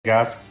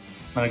Guys,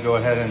 I'm going to go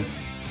ahead and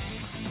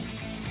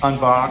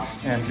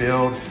unbox and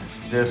build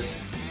this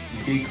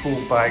Bee Cool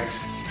Bike's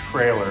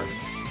trailer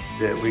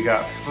that we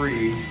got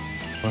free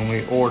when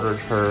we ordered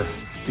her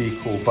Bee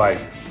Cool bike.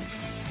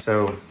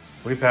 So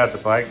we've had the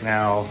bike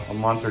now a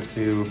month or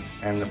two,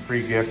 and the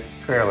free gift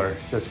trailer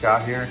just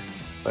got here,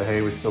 but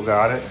hey, we still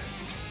got it.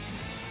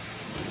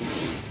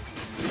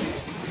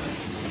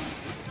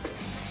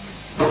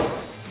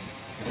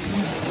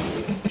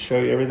 Show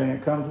you everything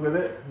that comes with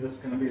it. This is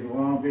going to be the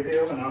long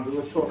video, and I'll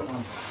do a short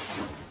one.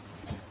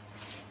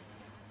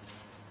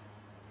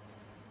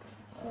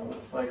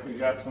 Looks like we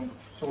got some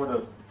sort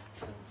of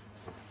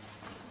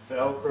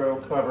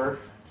Velcro cover.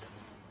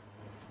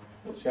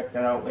 We'll check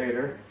that out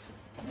later.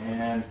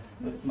 And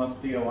this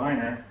must be a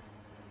liner.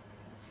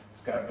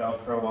 It's got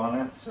Velcro on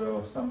it,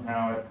 so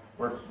somehow it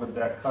works with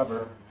that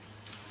cover.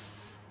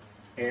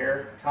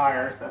 Air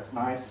tires, that's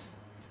nice.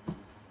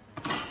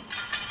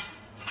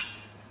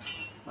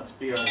 Must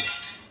be a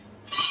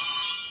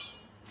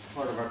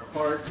part of our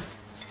cart.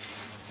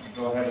 I'll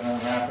go ahead and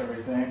unwrap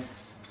everything.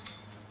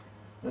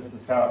 This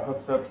is how it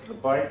hooks up to the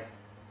bike.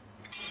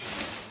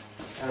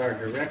 Got our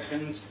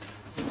directions.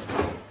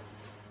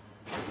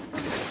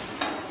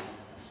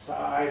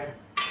 Side.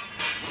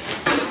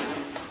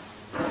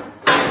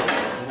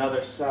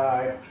 Another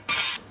side.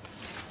 It's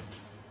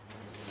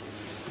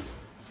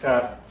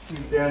got a few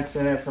dents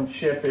in it from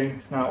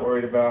shipping. Not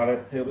worried about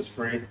it. It was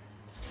free.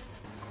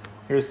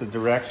 Here's the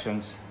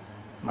directions.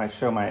 Might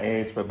show my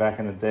age, but back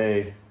in the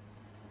day,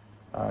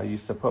 I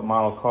used to put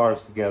model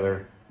cars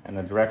together, and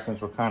the directions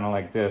were kind of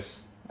like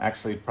this.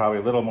 Actually, probably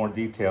a little more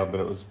detailed, but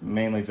it was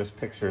mainly just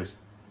pictures.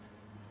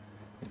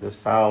 You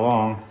just follow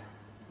along.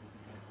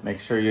 Make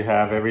sure you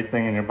have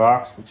everything in your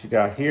box that you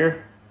got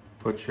here.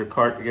 Put your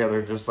cart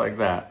together just like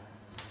that.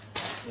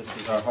 This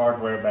is our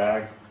hardware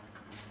bag.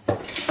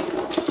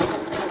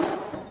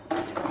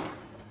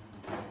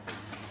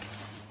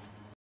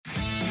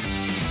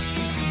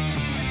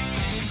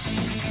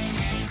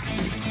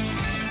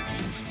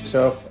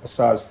 A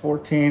size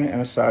 14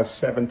 and a size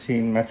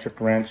 17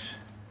 metric wrench.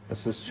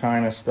 This is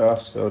China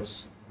stuff, so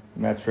it's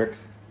metric.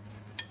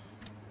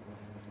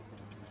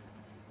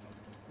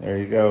 There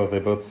you go, they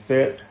both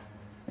fit.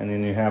 And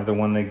then you have the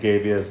one they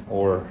gave you,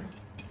 or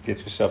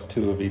get yourself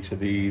 2 of each of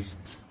these.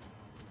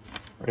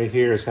 Right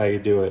here is how you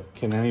do it.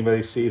 Can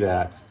anybody see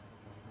that?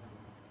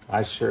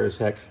 I sure as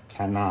heck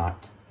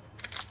cannot.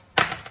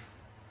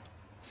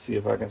 See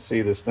if I can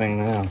see this thing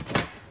now.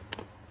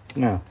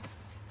 No.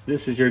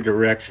 This is your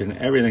direction.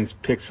 Everything's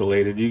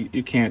pixelated.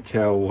 You can't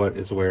tell what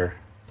is where.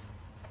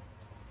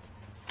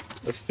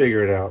 Let's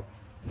figure it out.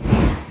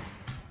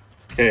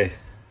 Okay.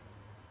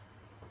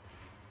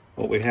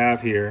 What we have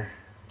here,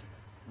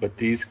 but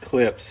these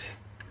clips,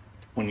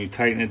 when you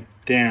tighten it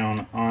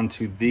down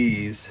onto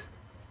these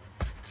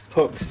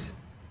hooks,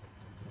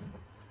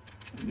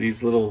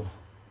 these little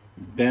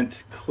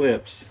bent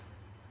clips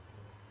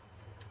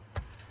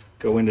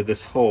go into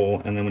this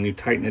hole, and then when you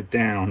tighten it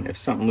down, if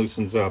something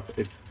loosens up,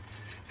 it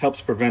helps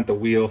prevent the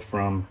wheel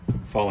from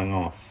falling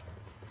off.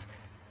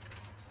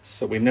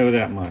 So we know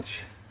that much.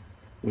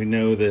 We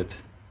know that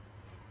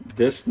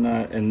this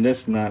nut and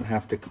this nut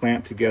have to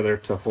clamp together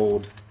to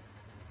hold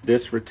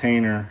this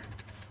retainer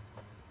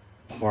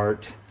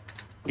part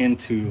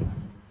into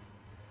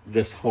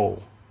this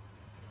hole.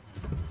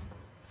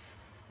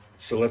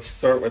 So let's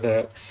start with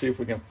that, see if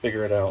we can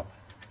figure it out.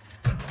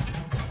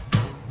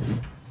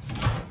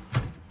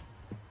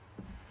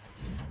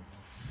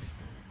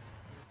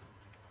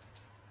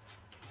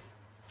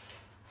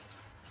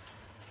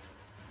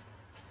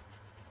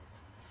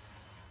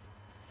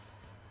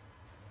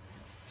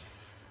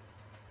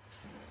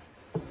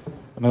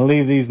 I'm going to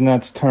leave these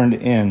nuts turned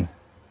in,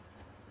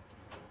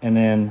 and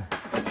then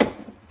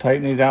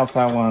tighten these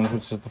outside ones,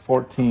 which is the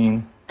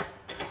 14,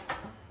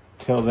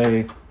 till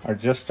they are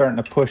just starting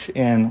to push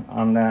in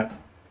on that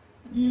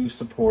U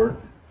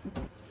support.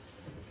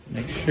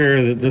 Make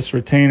sure that this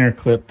retainer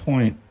clip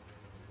point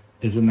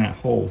is in that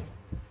hole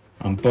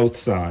on both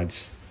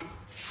sides.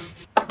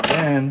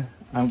 Then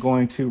I'm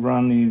going to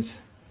run these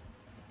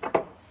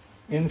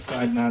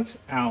inside nuts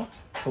out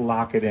to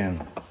lock it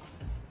in.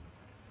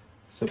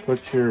 So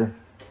put your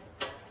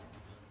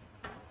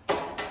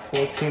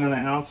 14 on the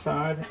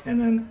outside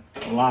and then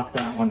lock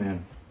that one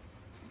in.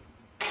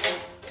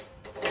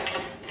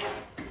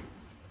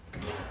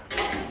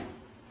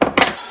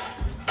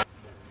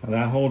 Now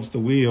that holds the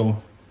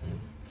wheel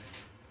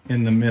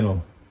in the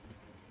middle.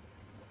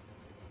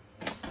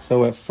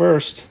 So at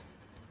first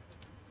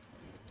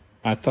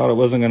I thought it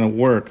wasn't going to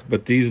work,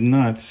 but these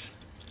nuts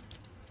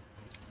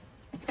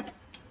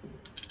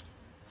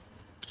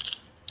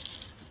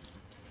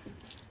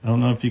I don't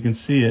know if you can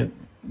see it,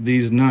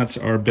 these nuts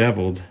are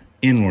beveled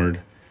inward,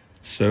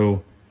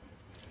 so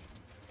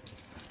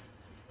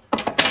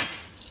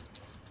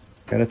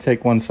gotta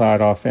take one side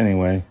off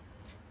anyway.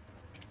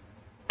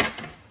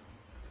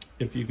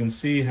 If you can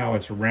see how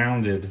it's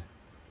rounded,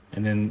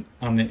 and then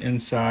on the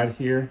inside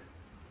here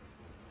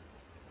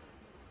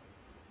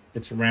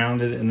it's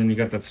rounded, and then you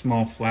got that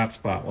small flat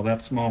spot. Well,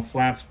 that small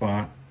flat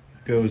spot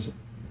goes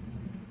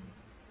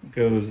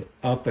goes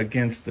up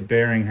against the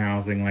bearing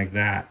housing like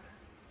that.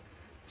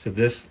 So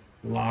this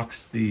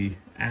locks the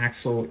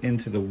axle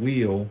into the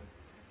wheel,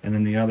 and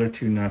then the other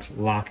two nuts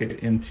lock it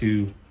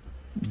into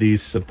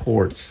these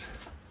supports.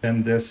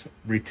 Then this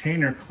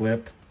retainer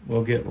clip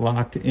will get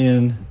locked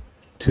in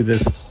to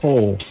this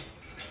hole.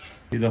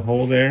 See the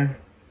hole there?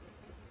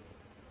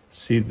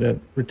 See that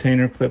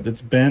retainer clip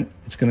that's bent?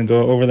 It's going to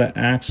go over that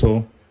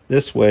axle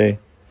this way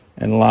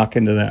and lock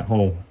into that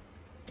hole.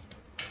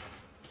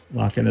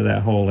 Lock into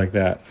that hole like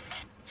that.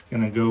 It's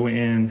going to go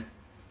in,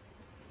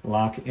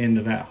 lock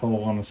into that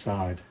hole on the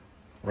side,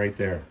 right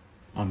there,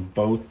 on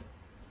both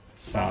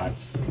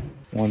sides.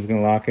 One's going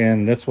to lock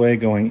in this way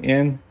going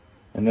in,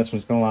 and this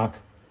one's going to lock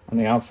on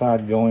the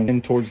outside going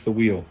in towards the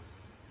wheel.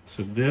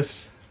 So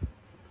this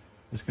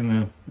is going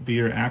to be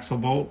your axle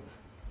bolt.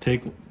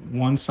 Take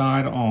one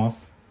side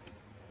off,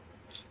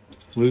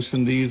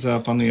 loosen these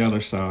up on the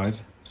other side,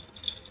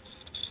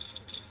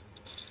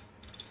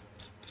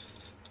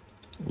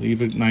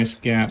 leave a nice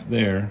gap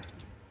there,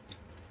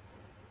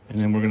 and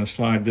then we're going to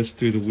slide this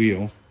through the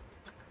wheel.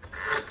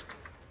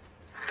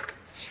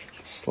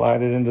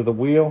 Slide it into the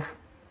wheel.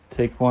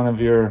 Take one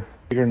of your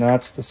bigger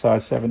nuts, the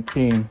size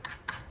 17,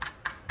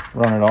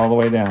 run it all the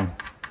way down.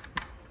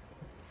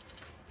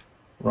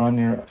 Run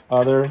your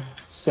other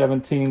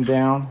 17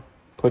 down,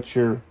 put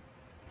your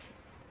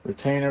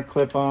retainer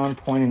clip on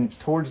pointing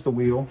towards the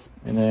wheel,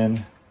 and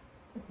then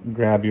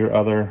grab your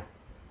other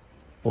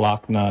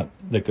lock nut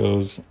that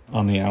goes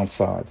on the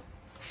outside,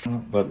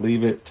 but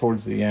leave it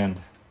towards the end.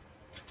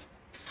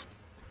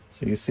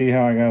 So you see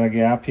how I got a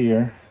gap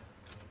here.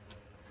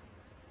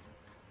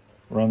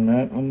 Run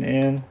that one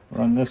in,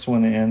 run this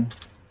one in,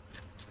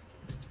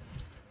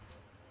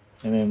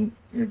 and then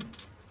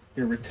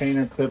your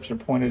retainer clips are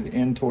pointed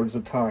in towards the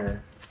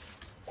tire.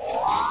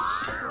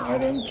 Slide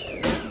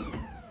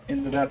them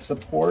into that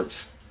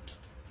support,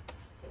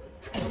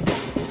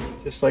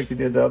 just like you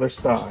did the other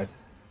side.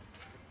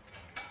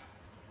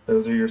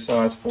 Those are your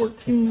size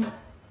 14.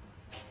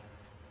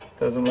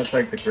 Doesn't look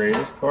like the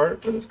greatest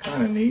part, but it's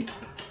kind of neat.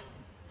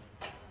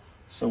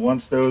 So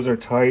once those are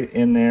tight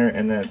in there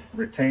and that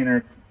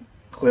retainer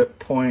clip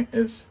point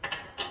is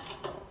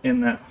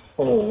in that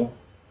hole,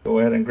 go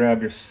ahead and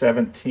grab your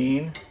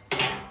 17,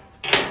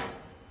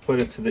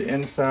 put it to the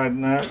inside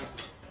nut,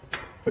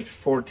 put your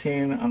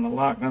 14 on the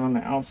lock nut on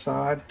the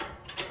outside,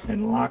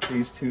 and lock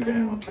these two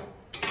down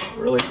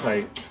really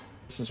tight.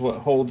 This is what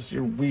holds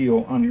your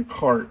wheel on your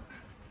cart.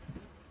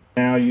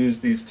 Now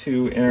use these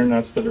two inner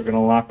nuts that are going to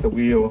lock the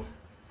wheel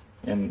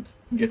and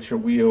get your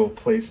wheel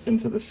placed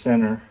into the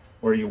center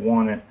where you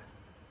want it.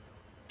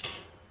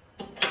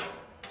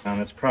 And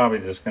it's probably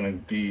just going to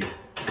be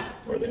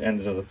where the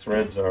ends of the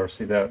threads are.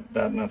 See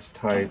that nut's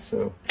tight,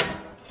 so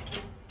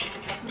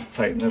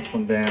tighten this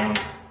one down,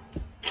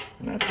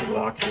 and that should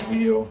lock your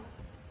wheel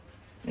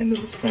into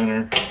the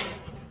center.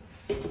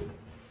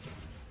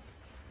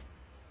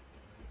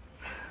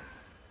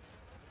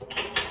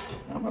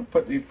 I'm going to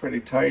put these pretty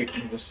tight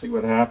and just see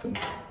what happens.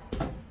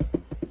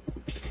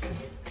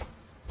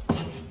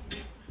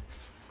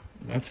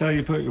 That's how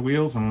you put your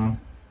wheels on.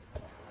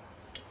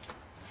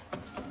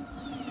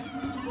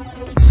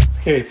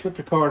 Okay, flip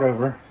your cart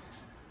over.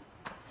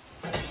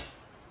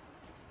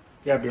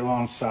 Grab your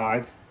long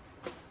side.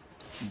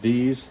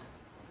 These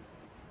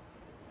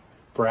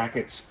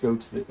brackets go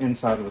to the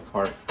inside of the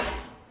cart.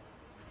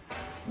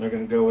 They're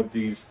going to go with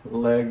these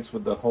legs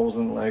with the holes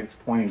in the legs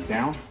pointing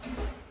down.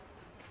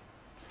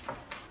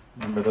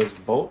 Remember those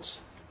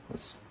bolts?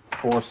 There's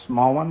 4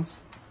 small ones.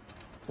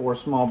 4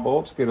 small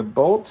bolts. Get a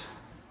bolt,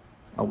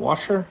 a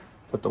washer,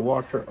 put the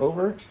washer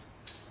over it,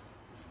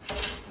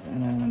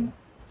 and then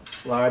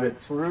slide it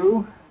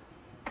through.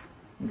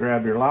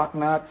 Grab your lock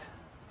nut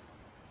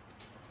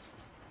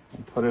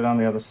and put it on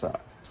the other side.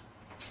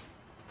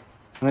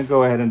 I'm going to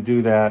go ahead and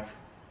do that.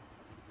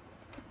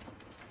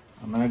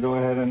 I'm going to go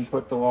ahead and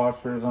put the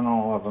washers on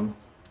all of them.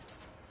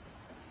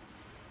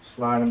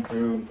 Slide them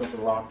through and put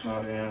the lock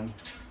nut in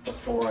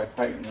before I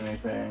tighten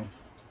anything.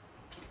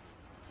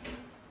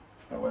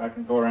 That way I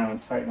can go around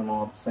and tighten them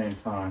all at the same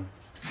time.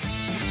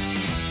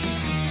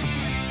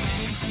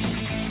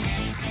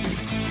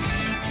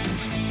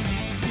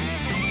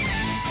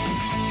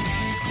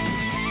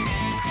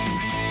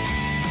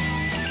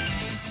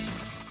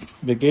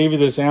 They gave you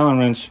this Allen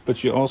wrench,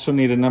 but you also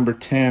need a number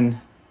 10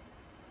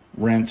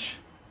 wrench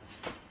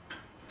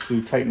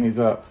to tighten these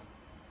up.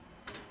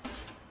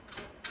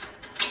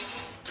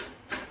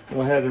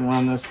 Go ahead and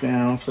run this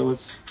down so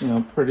it's,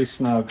 pretty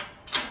snug.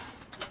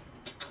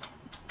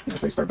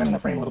 If they start bending the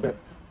frame a little bit,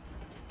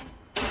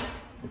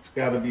 it's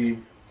got to be.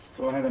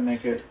 Go ahead and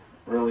make it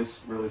really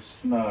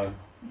snug,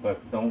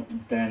 but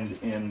don't bend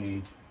in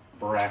the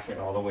bracket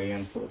all the way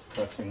in so it's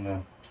touching the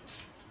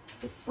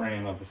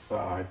frame of the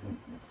side,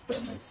 if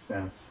that makes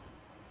sense.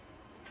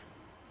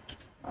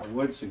 I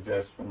would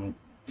suggest, from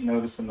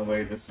noticing the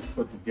way this is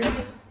put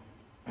together,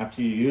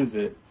 after you use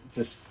it,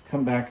 just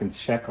come back and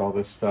check all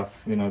this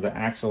stuff, the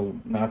axle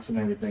nuts and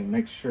everything.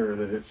 Make sure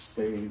that it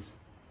stays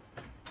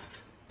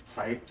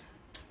tight.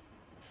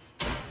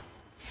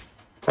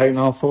 Tighten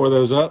all 4 of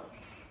those up.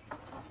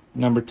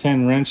 number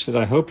 10 wrench that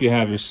I hope you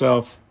have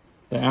yourself,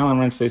 the Allen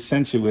wrench they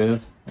sent you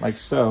with, like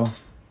so.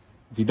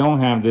 If you don't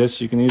have this,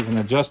 you can use an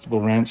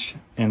adjustable wrench,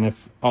 and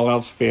if all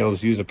else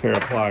fails, use a pair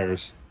of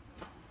pliers.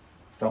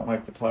 Don't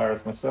like the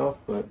pliers myself,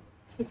 but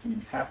if you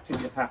have to,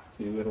 you have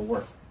to. It'll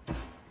work.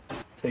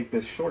 Take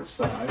this short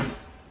side.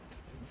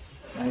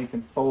 Now you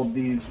can fold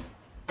these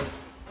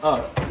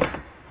up.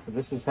 So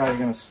this is how you're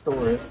going to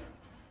store it.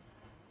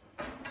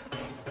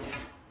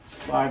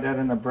 Slide that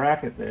in the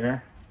bracket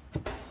there.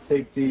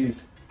 Take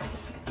these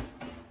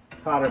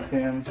cotter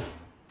pins,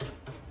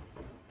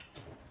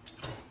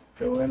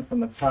 go in from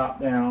the top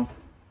down.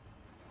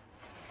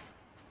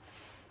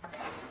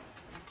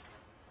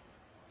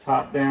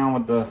 Top down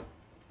with the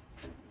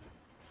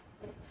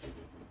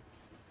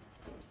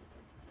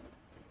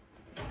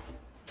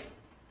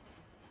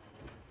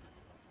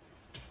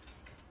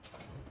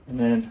and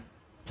then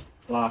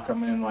lock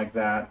them in like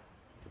that.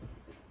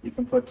 You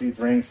can put these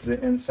rings to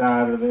the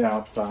inside or the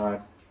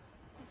outside.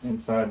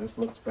 Inside just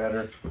looks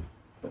better.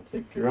 But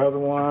take your other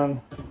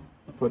one,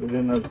 put it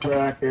in those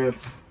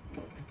brackets,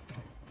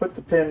 put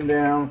the pin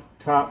down,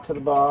 top to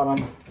the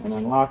bottom, and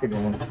then lock it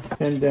in.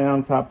 Pin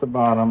down, top to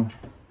bottom,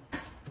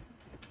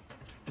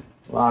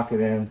 lock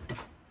it in.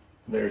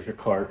 There's your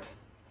cart.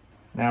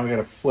 Now we got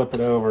to flip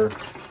it over,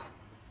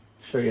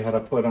 show you how to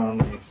put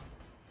on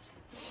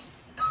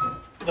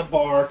the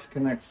bar to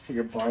connect to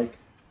your bike.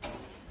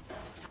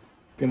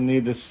 Gonna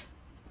need this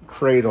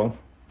cradle.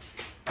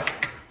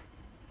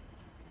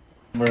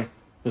 Remember,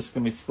 this is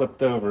gonna be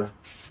flipped over.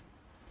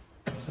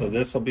 So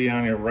this will be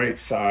on your right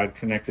side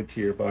connected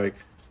to your bike.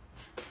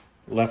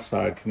 Left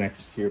side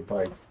connected to your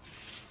bike.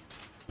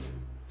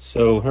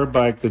 So her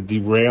bike, the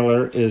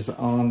derailleur is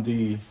on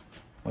the,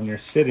 when you're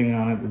sitting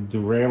on it, the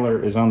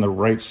derailleur is on the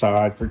right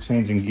side for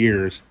changing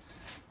gears.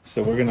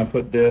 So we're gonna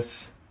put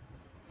this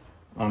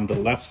on the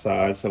left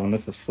side, so when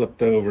this is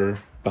flipped over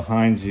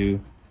behind you,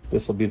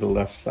 this will be the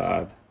left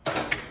side.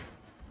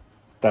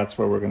 That's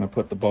where we're going to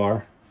put the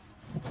bar.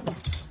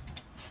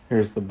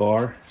 Here's the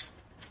bar.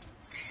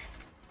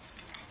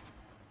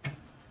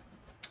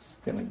 It's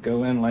going to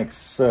go in like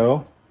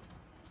so.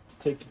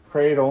 Take your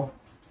cradle,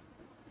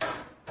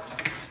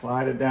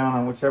 slide it down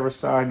on whichever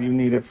side you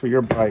need it for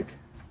your bike.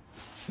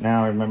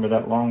 Now remember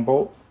that long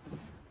bolt?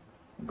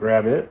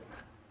 Grab it,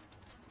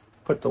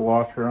 put the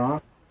washer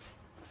on.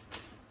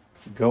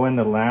 Go in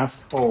the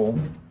last hole.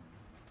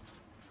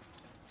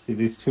 See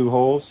these two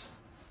holes?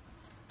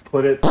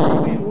 Put it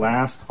through the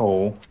last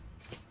hole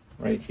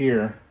right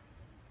here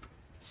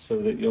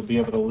so that you'll be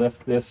able to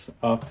lift this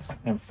up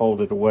and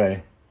fold it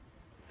away.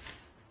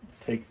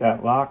 Take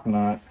that lock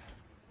nut,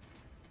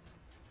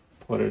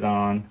 put it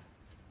on.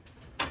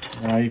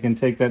 Now you can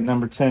take that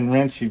number 10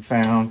 wrench you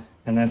found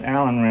and that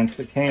Allen wrench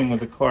that came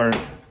with the cart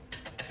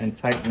and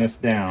tighten this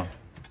down.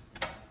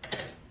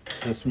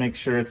 Just make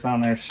sure it's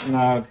on there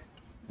snug.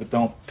 But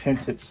don't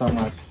pinch it so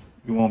much,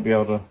 you won't be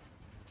able to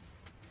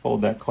fold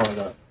that card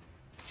up.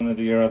 One of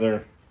the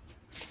other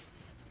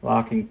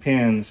locking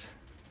pins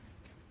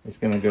is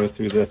going to go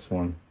through this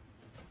one.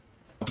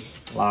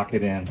 Lock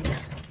it in.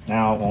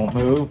 Now it won't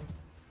move.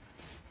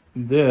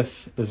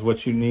 This is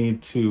what you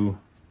need to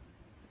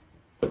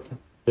put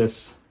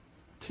this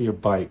to your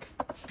bike.